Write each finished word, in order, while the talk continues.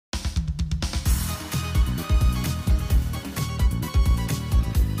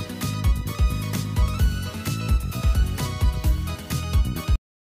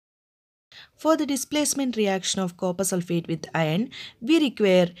For the displacement reaction of copper sulfate with iron, we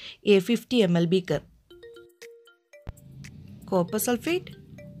require a 50 ml beaker. Copper sulfate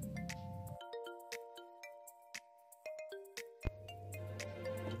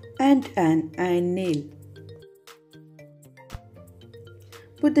and an iron nail.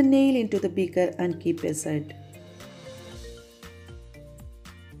 Put the nail into the beaker and keep aside.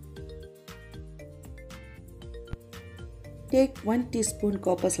 Take 1 teaspoon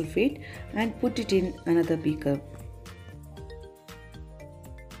copper sulfate and put it in another beaker.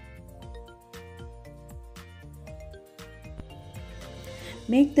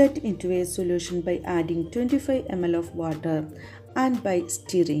 Make that into a solution by adding 25 ml of water and by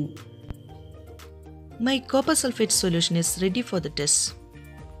stirring. My copper sulfate solution is ready for the test.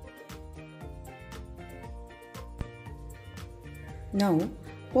 Now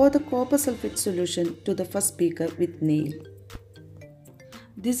pour the copper sulfate solution to the first beaker with nail.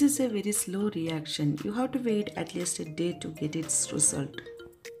 This is a very slow reaction. You have to wait at least a day to get its result.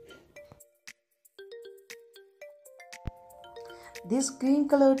 This green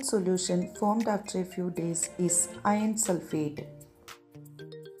colored solution formed after a few days is iron sulfate.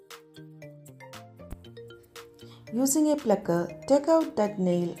 Using a plucker, take out that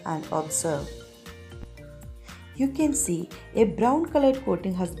nail and observe. You can see a brown colored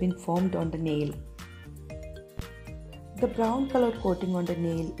coating has been formed on the nail. The brown colored coating on the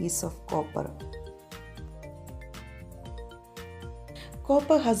nail is of copper.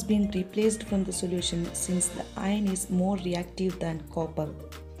 Copper has been replaced from the solution since the iron is more reactive than copper.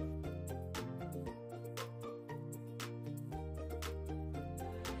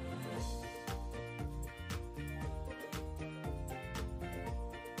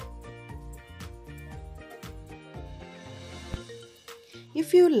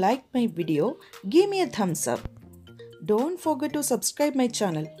 If you liked my video, give me a thumbs up. Don't forget to subscribe my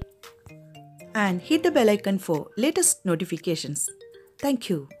channel and hit the bell icon for latest notifications. Thank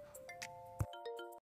you.